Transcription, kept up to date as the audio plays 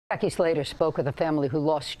Jackie Slater spoke with a family who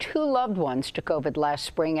lost 2 loved ones to COVID last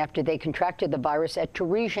spring after they contracted the virus at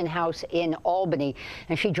Teresian House in Albany.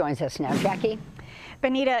 And she joins us now. Jackie?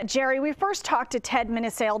 Benita, Jerry, we first talked to Ted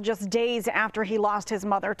Minissale just days after he lost his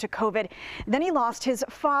mother to COVID. Then he lost his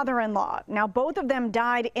father-in-law. Now, both of them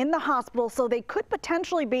died in the hospital, so they could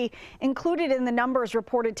potentially be included in the numbers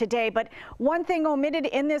reported today. But one thing omitted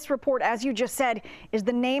in this report, as you just said, is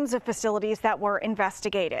the names of facilities that were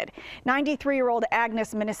investigated. 93-year-old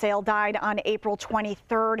Agnes Minissale died on April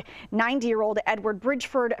 23rd. 90-year-old Edward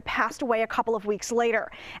Bridgeford passed away a couple of weeks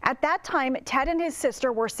later. At that time, Ted and his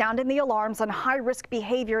sister were sounding the alarms on high-risk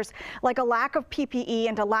behaviors like a lack of PPE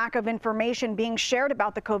and a lack of information being shared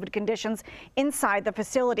about the COVID conditions inside the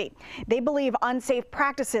facility. They believe unsafe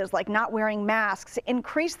practices like not wearing masks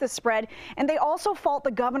increase the spread, and they also fault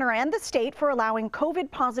the governor and the state for allowing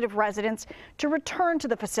COVID-positive residents to return to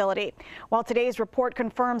the facility. While today's report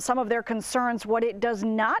confirms some of their concerns, what it does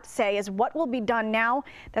not say is what will be done now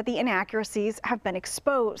that the inaccuracies have been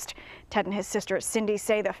exposed. Ted and his sister Cindy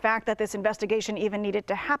say the fact that this investigation even needed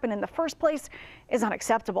to happen in the first place is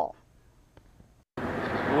unacceptable.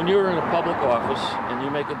 When you're in a public office and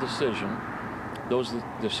you make a decision, those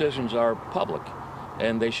decisions are public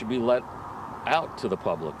and they should be let out to the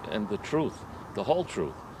public and the truth, the whole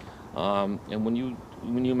truth. And when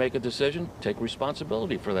you make a decision, take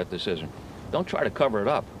responsibility for that decision. Don't try to cover it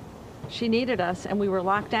up. She needed us and we were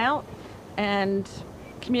locked out, and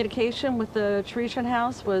communication with the Teresian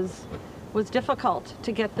House was difficult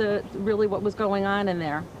to get really what was going on in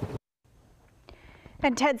there.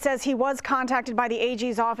 And Ted says he was contacted by the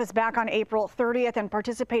AG's office back on April 30th and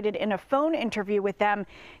participated in a phone interview with them.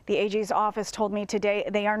 The AG's office told me today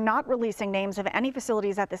they are not releasing names of any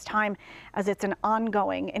facilities at this time, as it's an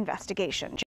ongoing investigation.